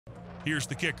Here's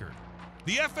the kicker.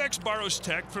 The FX borrows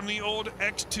tech from the old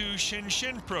X-2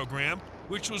 Shinshin program,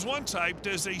 which was once hyped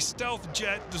as a stealth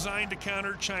jet designed to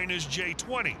counter China's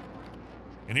J-20.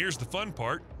 And here's the fun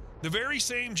part. The very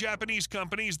same Japanese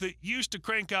companies that used to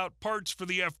crank out parts for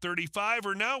the F-35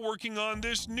 are now working on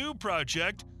this new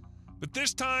project, but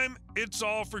this time it's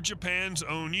all for Japan's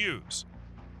own use.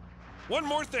 One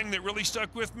more thing that really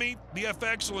stuck with me, the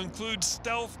FX will include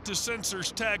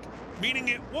stealth-to-sensors tech, meaning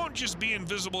it won't just be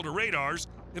invisible to radars,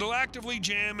 it'll actively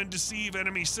jam and deceive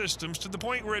enemy systems to the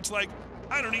point where it's like,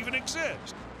 I don't even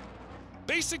exist.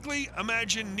 Basically,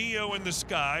 imagine Neo in the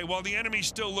sky while the enemy's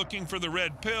still looking for the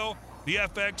red pill, the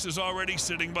FX is already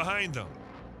sitting behind them.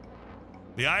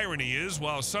 The irony is,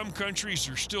 while some countries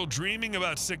are still dreaming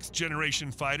about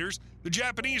 6th-generation fighters, the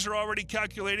Japanese are already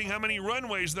calculating how many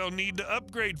runways they'll need to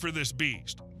upgrade for this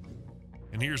beast.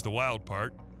 And here's the wild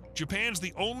part. Japan's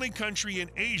the only country in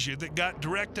Asia that got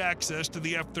direct access to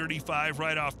the F-35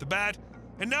 right off the bat,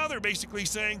 and now they're basically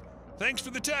saying, thanks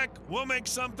for the tech, we'll make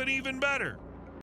something even better.